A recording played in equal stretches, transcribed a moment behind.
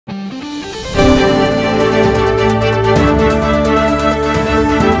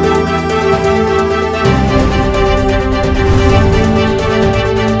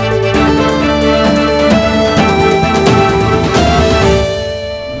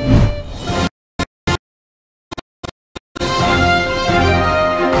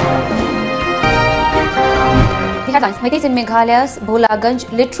Meiteis in Meghalaya's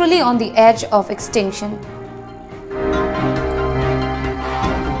Bholaganj literally on the edge of extinction.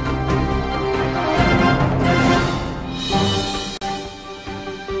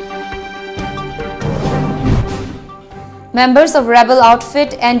 Members of rebel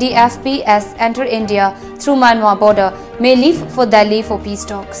outfit NDFPS enter India through Myanmar border, may leave for Delhi for peace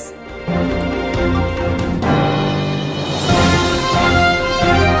talks.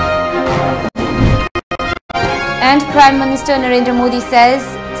 And Prime Minister Narendra Modi says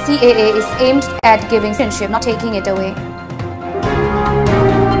CAA is aimed at giving citizenship, not taking it away.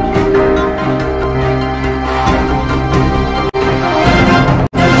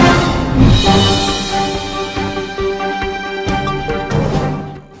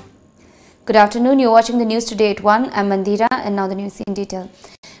 Good afternoon, you're watching the news today at 1. I'm Mandira and now the news in detail.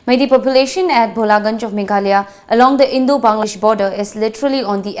 The population at Bholaganj of Meghalaya along the Indo-Bangladesh border is literally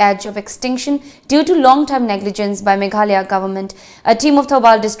on the edge of extinction due to long-term negligence by Meghalaya government. A team of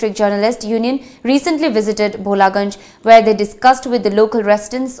Thoubal District Journalist Union recently visited Bholaganj where they discussed with the local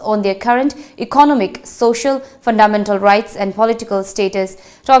residents on their current economic, social, fundamental rights and political status.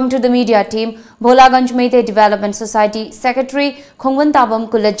 Talking to the media team, Bholaganj Meitei Development Society Secretary Khongwan Tabam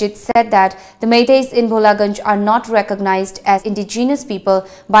Kulajit said that the Meiteis in Bholaganj are not recognized as indigenous people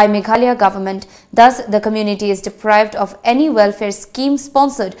by Meghalaya government. Thus, the community is deprived of any welfare scheme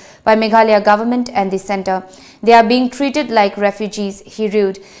sponsored by Meghalaya government and the centre. They are being treated like refugees, he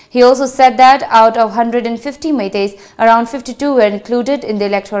wrote. He also said that out of 150 Meiteis, around 52 were included in the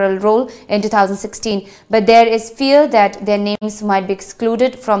electoral roll in 2016, but there is fear that their names might be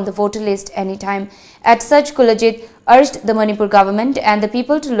excluded from the voter list anytime. As such, Kulajit urged the Manipur government and the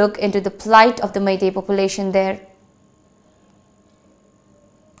people to look into the plight of the Meitei population there.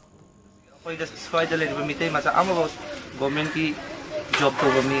 Government ki job to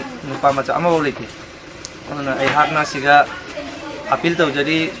gami nupa macha ama boliti ona ai harna siga appeal to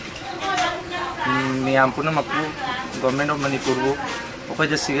jari miyam puna makku government of Manipur bu okoi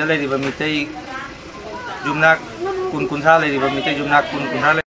ja siga lai riba mitei jumnak kun kunha lai riba mitei jumnak kun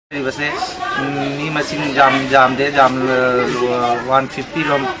kunha lai riba se ni masing jam 150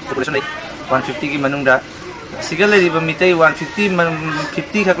 rom population 150 ki manung da siga lai riba mitei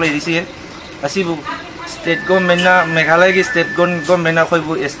 150 khak lai risi asibu state government na Meghalaya ki state government na khoi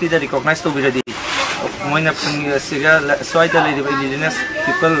bu ST da recognize to biradi moina phangi siga soida le indigenous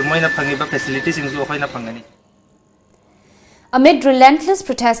people moina phangi ba facilities ingsu khoi na phangani. Amid relentless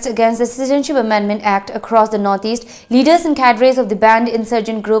protests against the Citizenship Amendment Act across the Northeast, leaders and cadres of the banned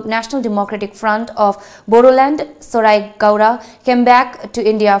insurgent group National Democratic Front of Bodoland, Sorai Gaura, came back to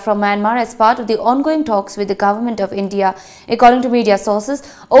India from Myanmar as part of the ongoing talks with the Government of India. According to media sources,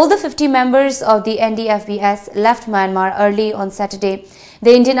 all the 50 members of the NDFBS left Myanmar early on Saturday.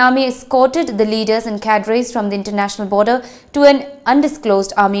 The Indian Army escorted the leaders and cadres from the international border to an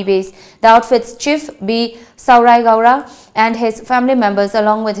undisclosed army base. The outfit's chief, B. Saurai Gaura, and his family members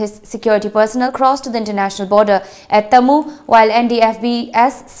along with his security personnel crossed to the international border at Tammu, while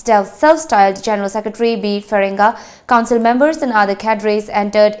NDFBS self-styled General Secretary B. Ferenga, council members and other cadres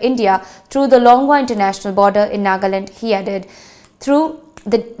entered India through the Longwa international border in Nagaland, he added. Though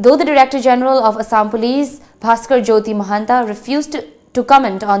the Director General of Assam Police, Bhaskar Jyoti Mahanta, refused to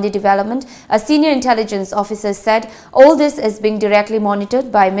comment on the development, a senior intelligence officer said all this is being directly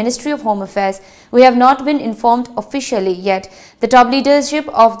monitored by Ministry of Home Affairs. We have not been informed officially yet. The top leadership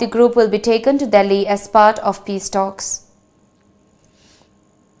of the group will be taken to Delhi as part of peace talks.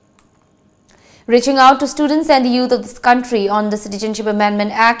 Reaching out to students and the youth of this country on the Citizenship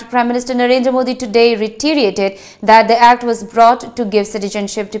Amendment Act, Prime Minister Narendra Modi today reiterated that the act was brought to give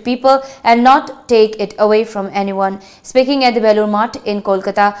citizenship to people and not take it away from anyone. Speaking at the Belur Math in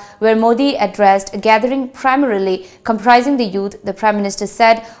Kolkata, where Modi addressed a gathering primarily comprising the youth, the Prime Minister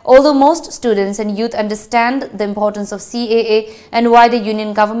said, although most students and youth understand the importance of CAA and why the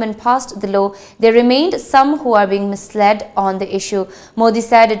union government passed the law, there remained some who are being misled on the issue. Modi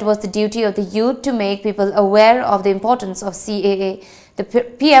said it was the duty of the youth to make people aware of the importance of CAA. The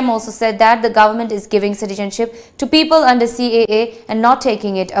PM also said that the government is giving citizenship to people under CAA and not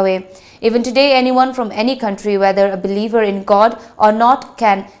taking it away. Even today, anyone from any country, whether a believer in God or not,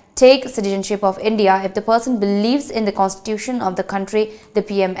 can take citizenship of India if the person believes in the constitution of the country, the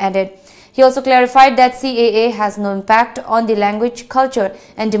PM added. He also clarified that CAA has no impact on the language, culture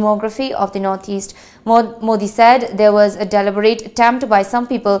and demography of the Northeast. Modi said there was a deliberate attempt by some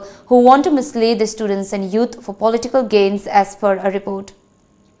people who want to mislead the students and youth for political gains, as per a report.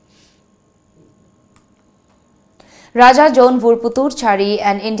 Raja John Chari,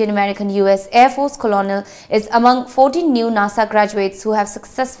 an Indian-American U.S. Air Force colonel, is among 14 new NASA graduates who have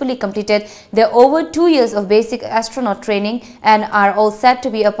successfully completed their over 2 years of basic astronaut training and are all set to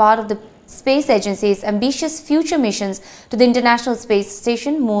be a part of the space agency's ambitious future missions to the International Space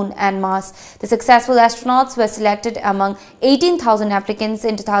Station, Moon and Mars. The successful astronauts were selected among 18,000 applicants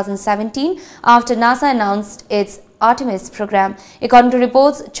in 2017 after NASA announced its Artemis program. According to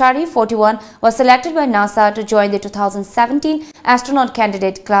reports, Chari, 41, was selected by NASA to join the 2017 astronaut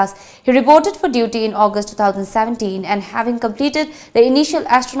candidate class. He reported for duty in August 2017 and, having completed the initial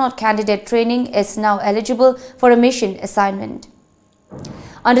astronaut candidate training, is now eligible for a mission assignment.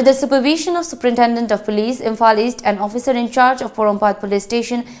 Under the supervision of Superintendent of Police, Imphal East, an officer in charge of Porompat Police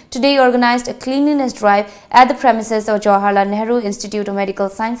Station, today organized a cleanliness drive at the premises of Jawaharlal Nehru Institute of Medical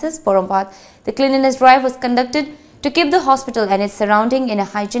Sciences, Porompat. The cleanliness drive was conducted to keep the hospital and its surrounding in a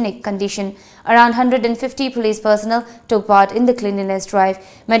hygienic condition. Around 150 police personnel took part in the cleanliness drive.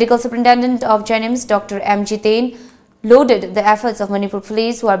 Medical Superintendent of Jenims, Dr. M. Jitain, lauded the efforts of Manipur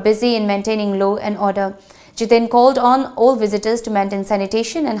police, who are busy in maintaining law and order. Jitain called on all visitors to maintain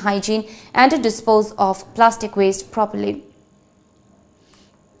sanitation and hygiene and to dispose of plastic waste properly.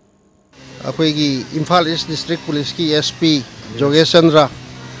 Akoigi Imphal East District Police ki SP Jogesh Chandra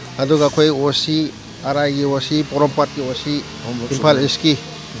aduga akoi OC Arai ki OC Porompat ki OC Imphal East ki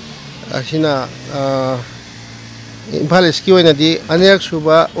asina Imphal East ki oina di anerak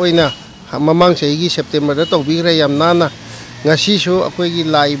suba oina mamang saigi September da tawbigre yam nana ngasi su akoigi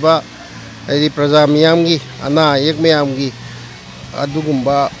laiba ai praja miyam gi ana ek miyam gi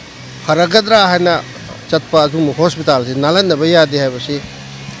adugumba haragadra hana chatpa adum hospital si nalan na baya de habasi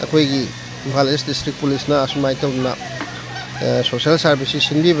akoigi Imphal East District Police na asumai tawna social services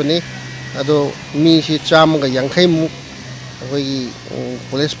sindi bani ado mi si cham ga yankhai mu akoigi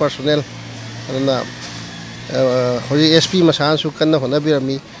police personnel na hoji SP masan su kanna hona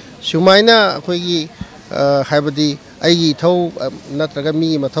birami sumaina akoigi haibadi ai thau natraga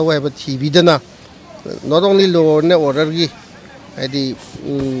mi mathau haiba thibidana not only law and order gi adi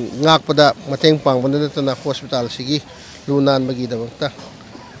ngakpada mateng pangbana tana hospital sigi lunan bagi dabakta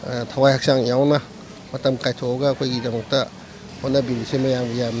thawai haksang yauna matam kaithoga koi gi dabakta ona bi se mayam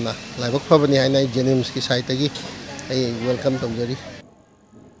yamna laibak phabani hainai Jenims ki site gi ai welcome tawjari.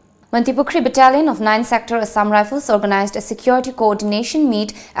 Manipuri Battalion of 9th Sector Assam Rifles organized a security coordination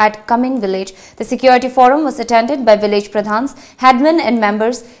meet at Kaming village. The security forum was attended by village pradhans, headmen and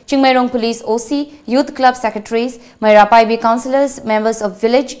members, Chingmairong Police OC, Youth Club secretaries, Mairapai councillors, members of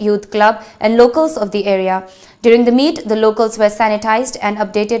village youth club and locals of the area. During the meet, the locals were sanitized and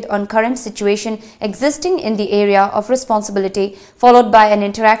updated on current situation existing in the area of responsibility, followed by an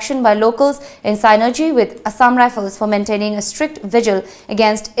interaction by locals in synergy with Assam Rifles for maintaining a strict vigil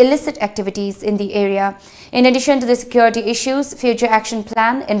against illicit activities in the area. In addition to the security issues, future action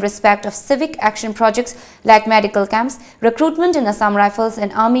plan in respect of civic action projects like medical camps, recruitment in Assam Rifles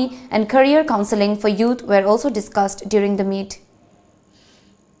and Army, and career counseling for youth were also discussed during the meet.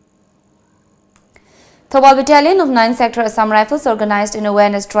 Thobal Battalion of 9th Sector Assam Rifles organized an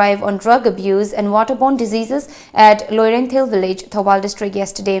awareness drive on drug abuse and waterborne diseases at Loirenthil village, Thobal district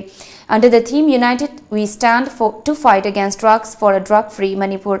yesterday. Under the theme United We Stand to Fight Against Drugs for a Drug-Free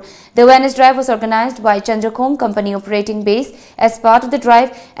Manipur. The awareness drive was organized by Chandrakhong Company Operating Base. As part of the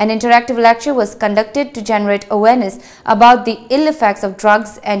drive, an interactive lecture was conducted to generate awareness about the ill effects of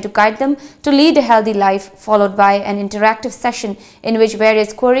drugs and to guide them to lead a healthy life, followed by an interactive session in which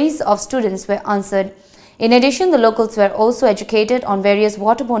various queries of students were answered. In addition, the locals were also educated on various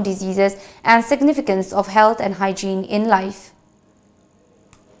waterborne diseases and significance of health and hygiene in life.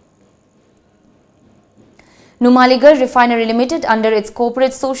 Numaligarh Refinery Limited, under its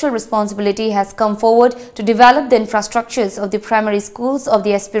corporate social responsibility, has come forward to develop the infrastructures of the primary schools of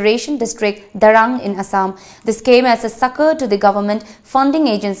the aspiration district Darang in Assam. This came as a succor to the government funding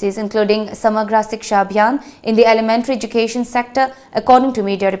agencies including Samagra Shiksha Abhiyan in the elementary education sector, according to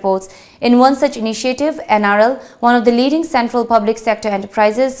media reports. In one such initiative, NRL, one of the leading central public sector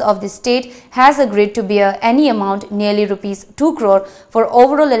enterprises of the state, has agreed to bear any amount, nearly rupees 2 crore, for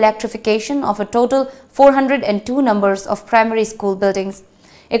overall electrification of a total 402 numbers of primary school buildings.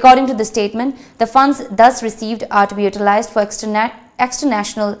 According to the statement, the funds thus received are to be utilized for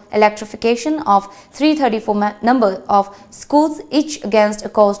extra-national electrification of 334 number of schools, each against a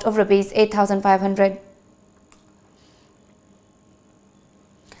cost of rupees 8,500.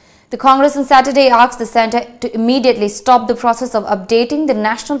 The Congress on Saturday asked the centre to immediately stop the process of updating the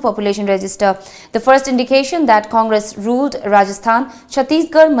National Population Register. The first indication that Congress-ruled Rajasthan,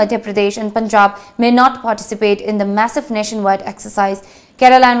 Chhattisgarh, Madhya Pradesh and Punjab may not participate in the massive nationwide exercise.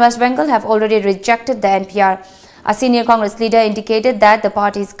 Kerala and West Bengal have already rejected the NPR. A senior Congress leader indicated that the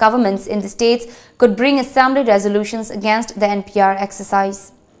party's governments in the states could bring assembly resolutions against the NPR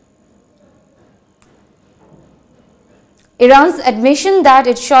exercise. Iran's admission that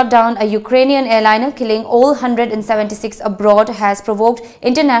it shot down a Ukrainian airliner, killing all 176 abroad, has provoked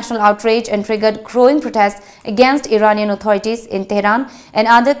international outrage and triggered growing protests against Iranian authorities in Tehran and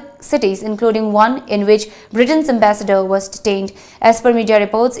other cities, including one in which Britain's ambassador was detained. As per media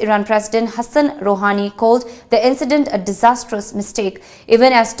reports, Iran President Hassan Rouhani called the incident a disastrous mistake.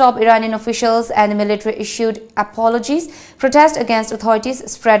 Even as top Iranian officials and the military issued apologies, protests against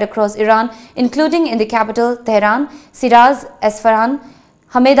authorities spread across Iran, including in the capital Tehran, Shiraz, Esfahan,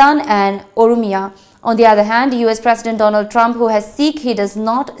 Hamadan and Oromia. On the other hand, US President Donald Trump, who has said he does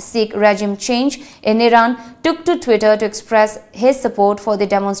not seek regime change in Iran, took to Twitter to express his support for the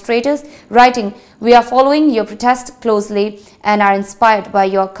demonstrators, writing, "We are following your protest closely and are inspired by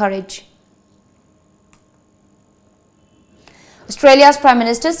your courage." Australia's Prime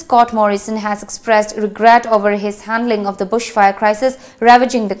Minister Scott Morrison has expressed regret over his handling of the bushfire crisis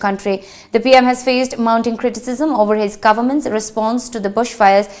ravaging the country. The PM has faced mounting criticism over his government's response to the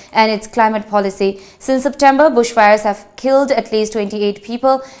bushfires and its climate policy. Since September, bushfires have killed at least 28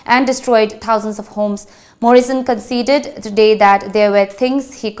 people and destroyed thousands of homes. Morrison conceded today that there were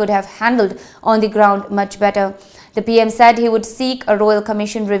things he could have handled on the ground much better. The PM said he would seek a Royal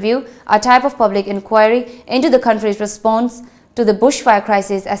Commission review, a type of public inquiry into the country's response to the bushfire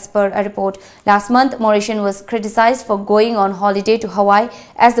crisis, as per a report. Last month, Morrison was criticized for going on holiday to Hawaii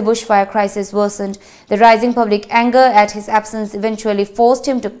as the bushfire crisis worsened. The rising public anger at his absence eventually forced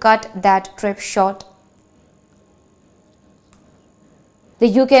him to cut that trip short.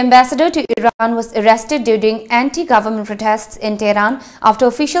 The UK ambassador to Iran was arrested during anti-government protests in Tehran after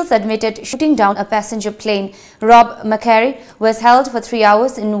officials admitted shooting down a passenger plane. Rob McCary was held for 3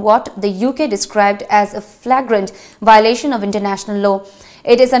 hours in what the UK described as a flagrant violation of international law.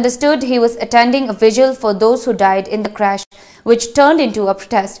 It is understood he was attending a vigil for those who died in the crash, which turned into a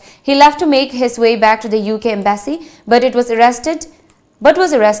protest. He left to make his way back to the UK embassy, but was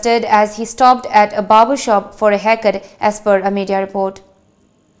arrested as he stopped at a barber shop for a haircut, as per a media report.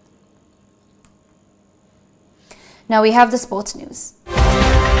 Now we have the sports news.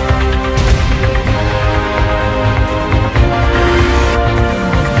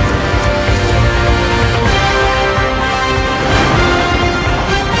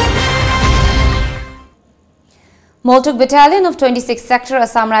 Moltuk Battalion of 26th Sector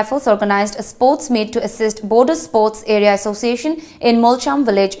Assam Rifles organized a sports meet to assist Border Sports Area Association in Molcham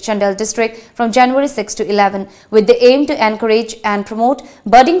Village, Chandel District from January 6 to 11 with the aim to encourage and promote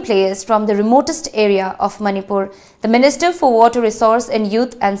budding players from the remotest area of Manipur. The Minister for Water Resource and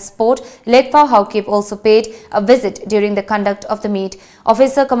Youth and Sport, Lekpao Haukip, also paid a visit during the conduct of the meet.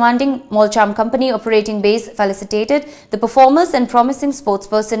 Officer commanding Molcham Company Operating Base felicitated the performers and promising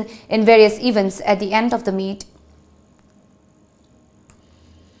sportsperson in various events at the end of the meet.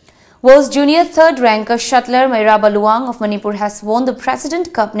 World's junior third-ranker shuttler Mairaba Luang of Manipur has won the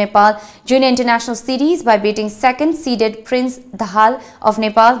President Cup Nepal Junior International Series by beating second-seeded Prince Dahal of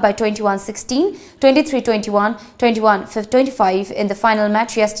Nepal by 21-16, 23-21, 21-25 in the final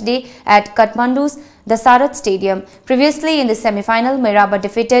match yesterday at Kathmandu's Dasarat Stadium. Previously in the semi-final, Mairaba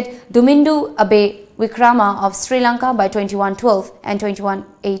defeated Dumindu Abe Wikrama of Sri Lanka by 21-12 and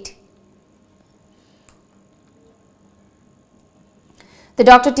 21-8. The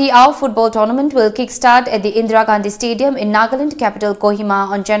Dr. T. Au football tournament will kick-start at the Indira Gandhi Stadium in Nagaland capital Kohima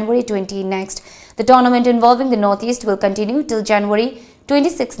on January 20 next. The tournament involving the Northeast will continue till January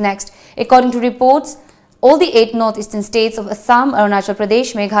 26 next. According to reports, all the 8 northeastern states of Assam, Arunachal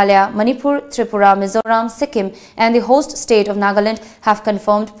Pradesh, Meghalaya, Manipur, Tripura, Mizoram, Sikkim and the host state of Nagaland have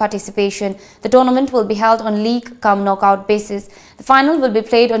confirmed participation. The tournament will be held on league-cum-knockout basis. The final will be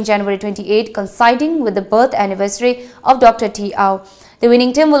played on January 28, coinciding with the birth anniversary of Dr. T. Au. The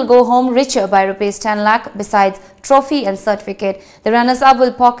winning team will go home richer by Rs 10 lakh besides trophy and certificate. The runners-up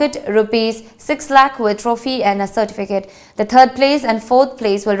will pocket Rs 6 lakh with trophy and a certificate. The third place and fourth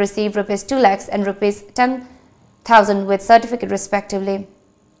place will receive Rs 2 lakhs and Rs 10,000 with certificate respectively.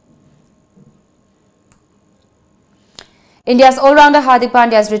 India's all-rounder Hardik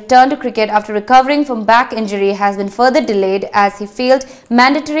Pandya's return to cricket after recovering from back injury has been further delayed as he failed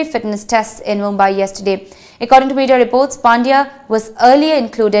mandatory fitness tests in Mumbai yesterday. According to media reports, Pandya was earlier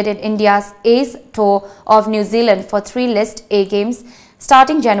included in India's Ace Tour of New Zealand for 3 List A games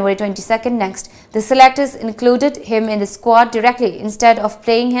starting January 22nd next. The selectors included him in the squad directly instead of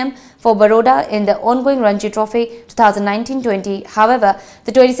playing him for Baroda in the ongoing Ranji Trophy 2019-20. However,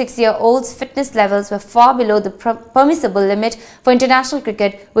 the 26-year-old's fitness levels were far below the permissible limit for international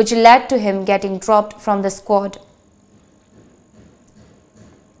cricket, which led to him getting dropped from the squad.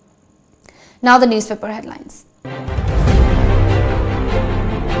 Now the newspaper headlines.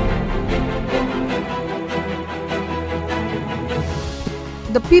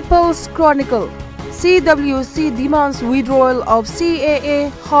 The People's Chronicle. CWC demands withdrawal of CAA,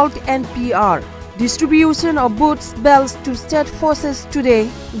 halt NPR. Distribution of boots, bells to state forces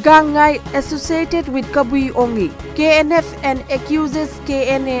today. Gangai associated with Kabui Ongi. KNF and accuses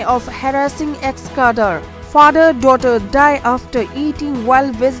KNA of harassing ex-cadre. Father-daughter die after eating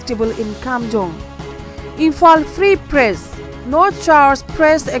wild vegetable in Kamjong. Imphal Free Press. No charge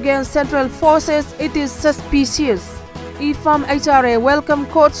pressed against central forces, it is suspicious. IFAM HRA welcome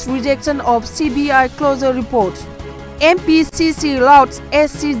court's rejection of CBI closure report. MPCC louds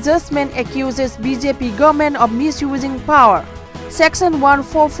SC judgment accuses BJP government of misusing power. Section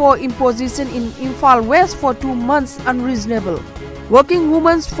 144 imposition in Imphal West for 2 months unreasonable. Working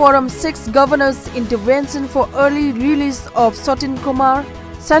Women's Forum seeks governor's intervention for early release of Satin Kumar.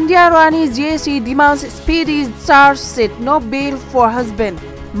 Sandhya Rani JC demands speedy charge sheet, no bail for husband.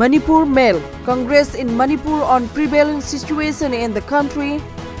 Manipur Mail. Congress in Manipur on prevailing situation in the country.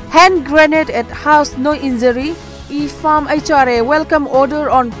 Hand grenade at house, no injury. IFAM HRA welcome order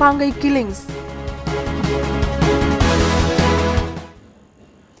on Pangai killings.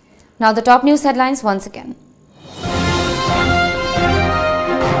 Now the top news headlines once again.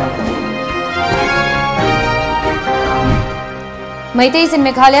 Meiteis in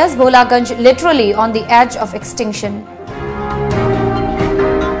Meghalaya's Bholaganj literally on the edge of extinction.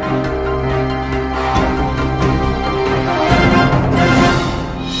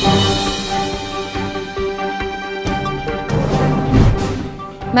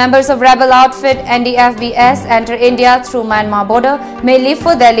 Members of rebel outfit NDFBS enter India through Myanmar border, may leave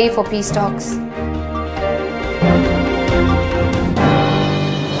for Delhi for peace talks.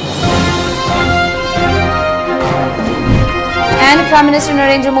 And Prime Minister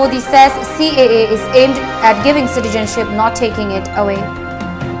Narendra Modi says CAA is aimed at giving citizenship, not taking it away.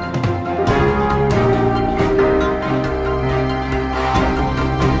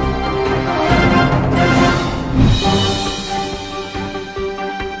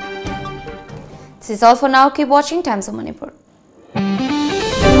 This is all for now. Keep watching Times of Manipur.